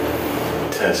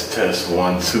Test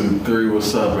 1, 2, 3.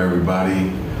 What's up,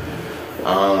 everybody?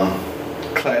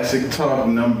 Classic Talk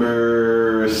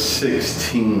number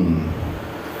 16.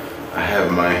 I have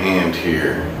in my hand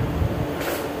here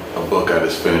a book I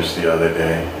just finished the other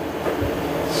day.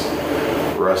 It's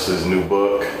Russ's new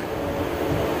book.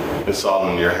 It's All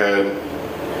in Your Head.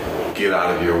 Get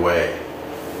Out of Your Way.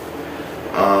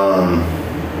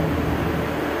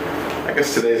 I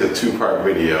guess today's a two-part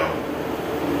video.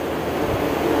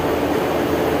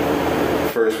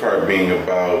 First part being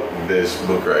about this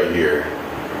book right here,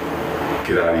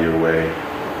 Get Out of Your Way.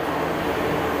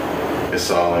 It's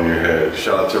all in your head.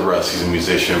 Shout out to Russ. He's a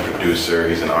musician, producer,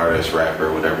 he's an artist,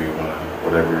 rapper, whatever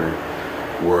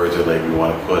words or label you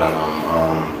want to put on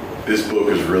him. This book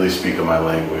is really speaking my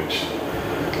language.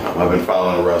 I've been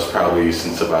following Russ probably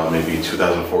since about maybe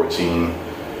 2014.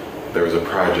 There was a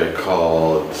project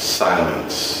called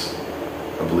Silence.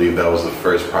 I believe that was the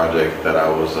first project that I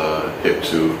was hip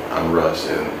to on Russ,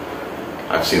 and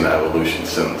I've seen the evolution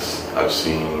since. I've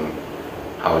seen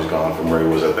how he's gone from where he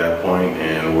was at that point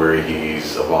and where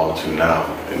he's evolved to now,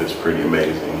 and it's pretty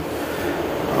amazing.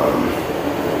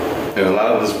 And a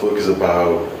lot of this book is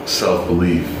about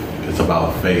self-belief. It's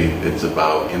about faith. It's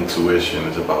about intuition.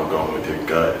 It's about going with your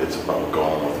gut. It's about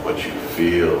going with what you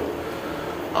feel.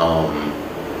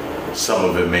 Some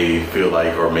of it may feel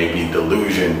like, or maybe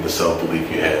delusion, the self-belief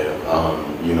you have.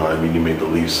 You know what I mean? You may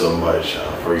believe so much.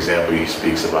 For example, he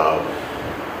speaks about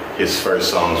his first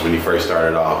songs when he first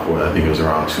started off, I think it was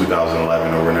around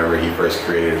 2011 or whenever he first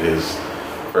created his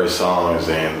first songs,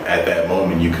 and at that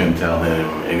moment you couldn't tell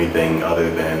him anything other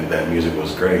than that music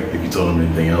was great. If you told him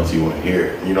anything else, you wouldn't hear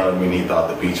it. You know what I mean? He thought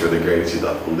the beats were the greatest, he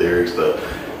thought the lyrics,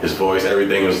 his voice,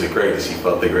 everything was the greatest. He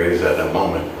felt the greatest at that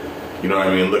moment. You know what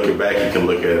I mean? Looking back, you can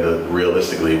look at it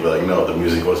realistically, but like, no, the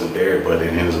music wasn't there, but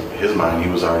in his mind, he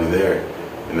was already there.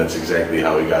 And that's exactly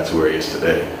how he got to where he is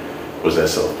today, was that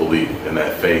self-belief and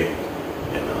that faith,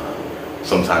 and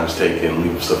sometimes taking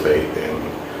leaps of faith and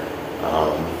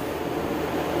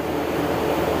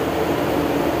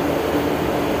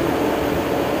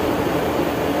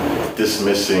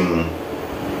dismissing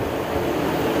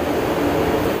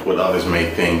what others may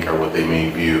think or what they may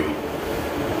view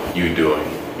you doing.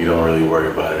 You don't really worry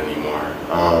about it anymore.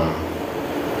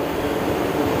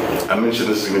 I mentioned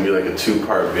this is going to be like a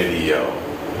two-part video.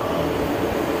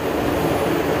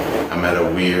 I'm at a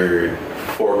weird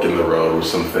fork in the road with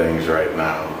some things right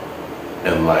now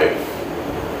in life.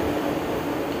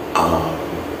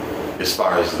 As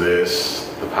far as this,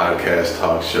 the podcast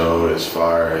talk show, as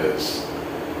far as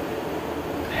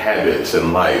habits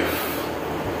in life,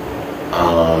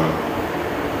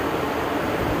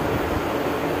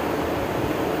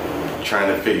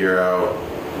 trying to figure out,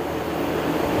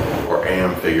 or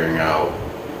am figuring out,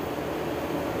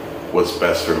 what's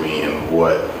best for me and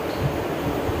what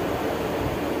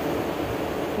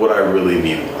I really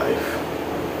need in life.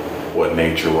 What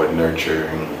nature, what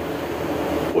nurturing,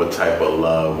 what type of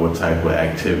love, what type of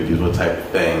activities, what type of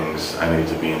things I need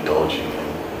to be indulging in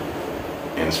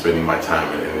and spending my time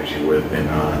and energy with and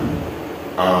on.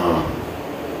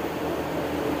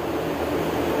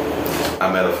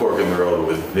 I'm at a fork in the road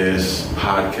with this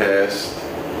podcast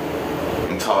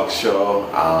and talk show.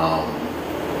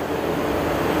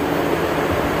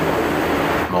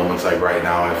 Moments like right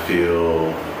now, I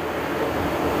feel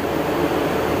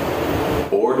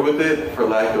bored with it, for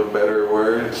lack of better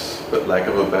words, but lack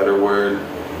of a better word.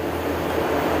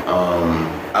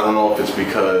 I don't know if it's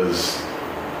because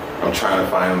I'm trying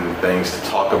to find things to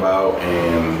talk about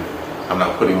and I'm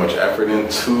not putting much effort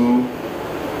into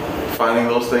finding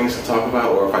those things to talk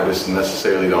about, or if I just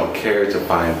necessarily don't care to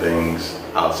find things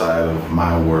outside of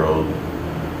my world,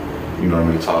 you know what I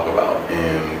mean, to talk about.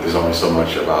 And there's only so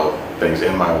much about things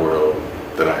in my world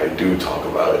that I do talk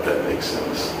about, if that makes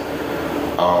sense.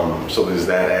 So there's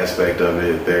that aspect of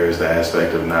it. There's the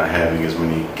aspect of not having as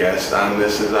many guests on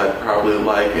this as I'd probably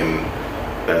like, and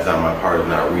that's not my part of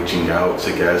not reaching out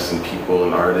to guests and people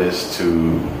and artists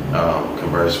to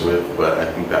converse with. But I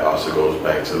think that also goes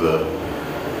back to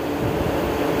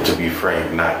to be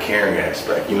frank, not caring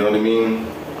aspect. You know what I mean?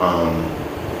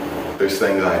 There's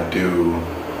things I do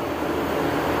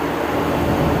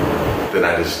that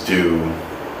I just do.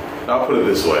 I'll put it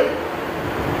this way.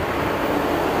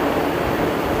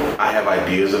 I have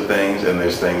ideas of things, and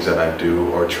there's things that I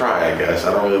do or try, I guess.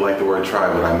 I don't really like the word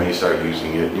try, but I may start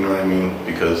using it. You know what I mean?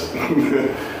 Because,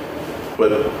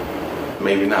 but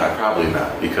maybe not, probably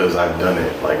not, because I've done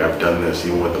it. Like, I've done this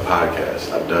even with the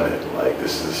podcast. I've done it. Like,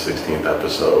 this is the 16th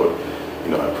episode.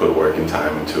 You know, I put work and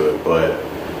time into it, but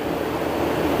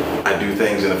I do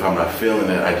things, and if I'm not feeling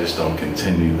it, I just don't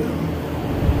continue them.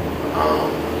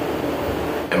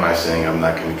 Am I saying I'm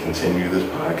not going to continue this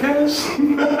podcast?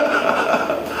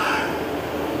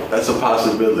 That's a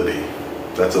possibility.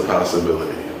 That's a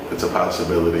possibility. It's a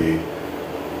possibility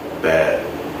that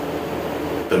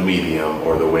the medium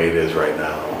or the way it is right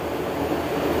now,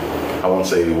 I won't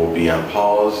say it will be on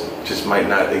pause, it just might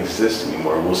not exist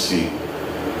anymore. We'll see.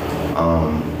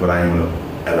 But I am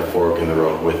at a fork in the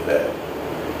road with that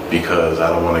because I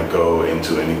don't want to go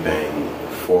into anything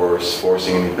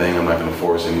forcing anything. I'm not going to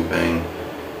force anything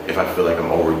if I feel like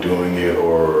I'm overdoing it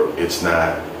or it's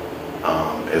not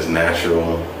as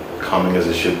natural coming as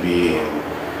it should be, and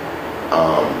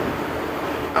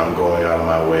I'm going out of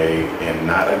my way in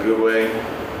not a good way,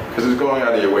 because it's going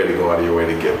out of your way to go out of your way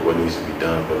to get what needs to be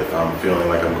done. But if I'm feeling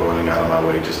like I'm going out of my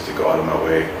way just to go out of my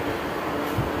way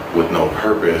with no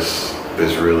purpose,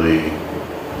 there's really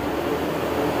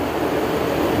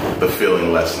the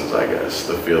feeling lessens, I guess,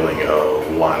 the feeling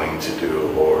of wanting to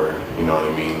do, or you know what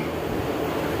I mean,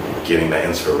 getting that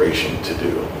inspiration to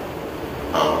do,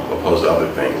 opposed to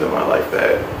other things in my life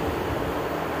that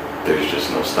there's just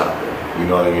no stopping. You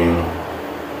know what I mean?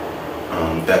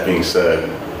 That being said,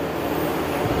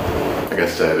 like I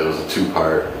said, it was a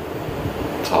two-part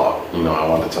talk. You know, I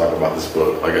wanted to talk about this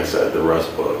book, like I said, the Russ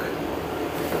book.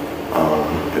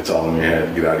 It's all in your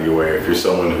head, get out of your way. If you're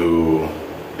someone who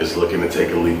is looking to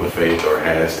take a leap of faith or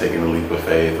has taken a leap of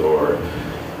faith, or,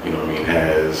 you know what I mean,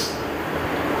 has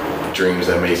dreams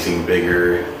that may seem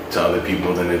bigger to other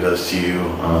people than it does to you,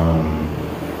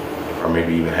 or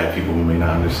maybe even have people who may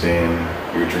not understand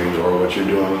your dreams or what you're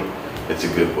doing, it's a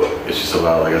good book. It's just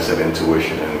about, like I said,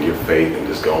 intuition and your faith and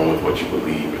just going with what you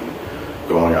believe and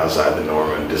going outside the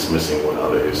norm and dismissing what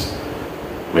others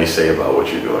may say about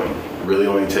what you're doing. Really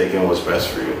only taking what's best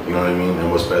for you, you know what I mean?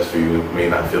 And what's best for you may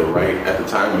not feel right at the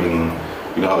time, meaning,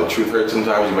 you know how the truth hurts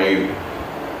sometimes? You may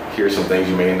hear some things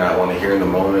you may not want to hear in the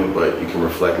moment, but you can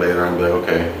reflect later and be like,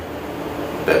 okay,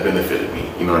 that benefited me,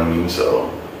 you know what I mean? So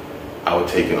I would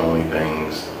take in only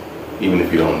things, even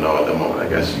if you don't know at the moment. I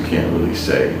guess you can't really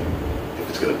say if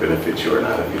it's going to benefit you or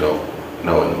not if you don't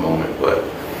know in the moment, but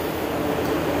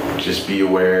just be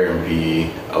aware and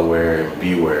be aware and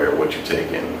beware of what you're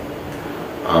taking.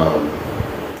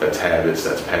 That's habits,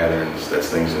 that's patterns, that's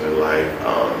things in your life.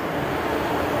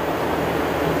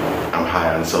 I'm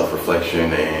high on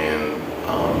self-reflection and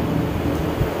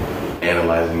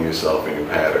analyzing yourself and your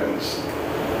patterns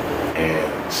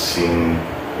and seeing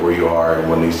where you are and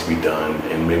what needs to be done,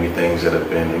 and maybe things that have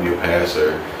been in your past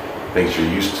or things you're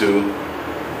used to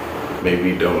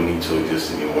maybe don't need to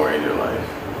exist anymore in your life.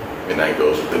 And that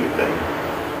goes with anything.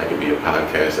 That could be a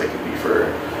podcast, that could be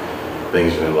for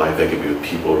things in your life, that could be with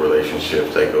people,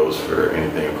 relationships, that goes for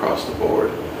anything across the board.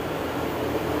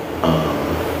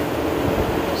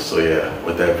 So yeah,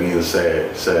 with that being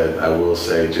said, I will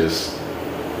say just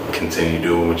continue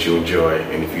doing what you enjoy,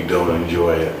 and if you don't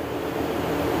enjoy it,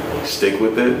 stick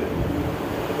with it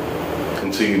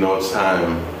until you know it's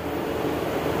time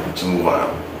to move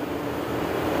on.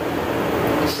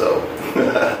 So,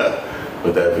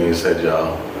 with that being said,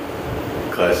 y'all,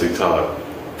 classic talk.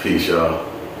 Peace, y'all.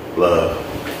 Love.